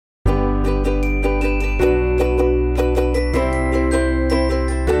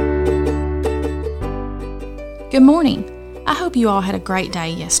Good morning. I hope you all had a great day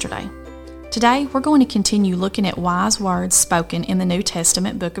yesterday. Today, we're going to continue looking at wise words spoken in the New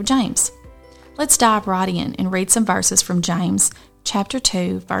Testament book of James. Let's dive right in and read some verses from James chapter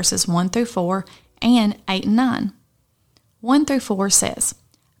 2, verses 1 through 4 and 8 and 9. 1 through 4 says,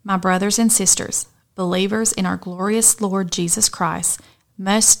 "My brothers and sisters, believers in our glorious Lord Jesus Christ,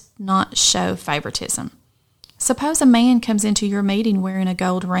 must not show favoritism. Suppose a man comes into your meeting wearing a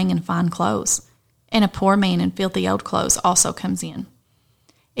gold ring and fine clothes, and a poor man in filthy old clothes also comes in.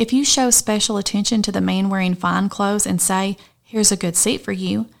 If you show special attention to the man wearing fine clothes and say, 'Here's a good seat for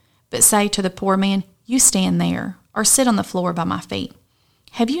you,' but say to the poor man, 'You stand there,' or 'Sit on the floor by my feet,'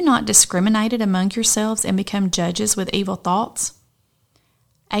 have you not discriminated among yourselves and become judges with evil thoughts?"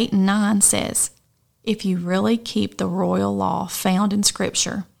 8 and 9 says, "If you really keep the royal law found in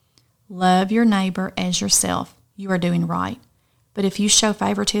Scripture, love your neighbor as yourself, you are doing right. But if you show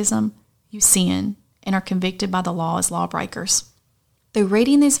favoritism, you sin and are convicted by the law as lawbreakers." Through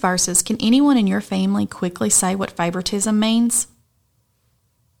reading these verses, can anyone in your family quickly say what favoritism means?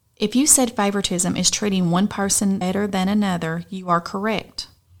 If you said favoritism is treating one person better than another, you are correct.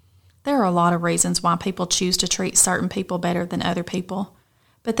 There are a lot of reasons why people choose to treat certain people better than other people,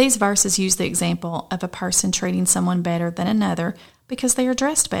 but these verses use the example of a person treating someone better than another because they are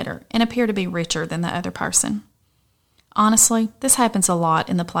dressed better and appear to be richer than the other person. Honestly, this happens a lot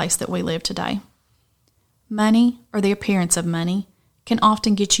in the place that we live today. Money, or the appearance of money, can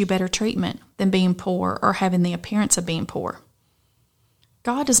often get you better treatment than being poor or having the appearance of being poor.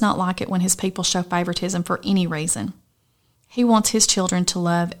 God does not like it when His people show favoritism for any reason. He wants His children to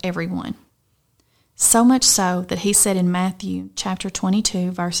love everyone. So much so that He said in Matthew chapter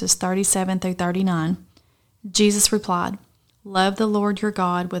 22, verses 37 through 39, Jesus replied, "Love the Lord your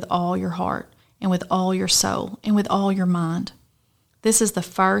God with all your heart, and with all your soul, and with all your mind. This is the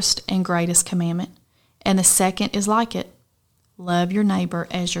first and greatest commandment, and the second is like it. Love your neighbor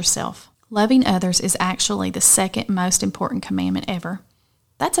as yourself." Loving others is actually the second most important commandment ever.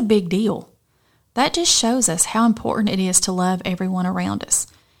 That's a big deal. That just shows us how important it is to love everyone around us,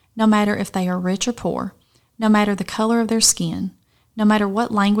 no matter if they are rich or poor, no matter the color of their skin, no matter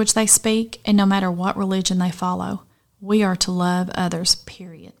what language they speak, and no matter what religion they follow. We are to love others,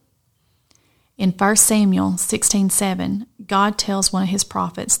 period. In 1 Samuel 16:7, God tells one of His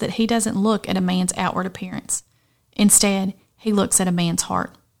prophets that He doesn't look at a man's outward appearance. Instead, He looks at a man's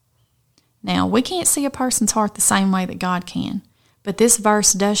heart. Now, we can't see a person's heart the same way that God can, but this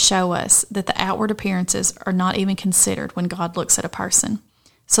verse does show us that the outward appearances are not even considered when God looks at a person,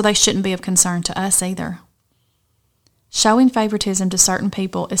 so they shouldn't be of concern to us either. Showing favoritism to certain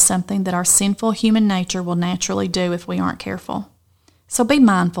people is something that our sinful human nature will naturally do if we aren't careful. So be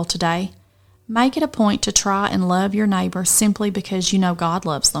mindful today. Make it a point to try and love your neighbor simply because you know God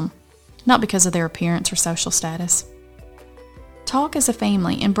loves them, not because of their appearance or social status. Talk as a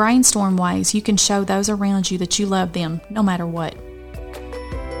family and brainstorm ways you can show those around you that you love them no matter what.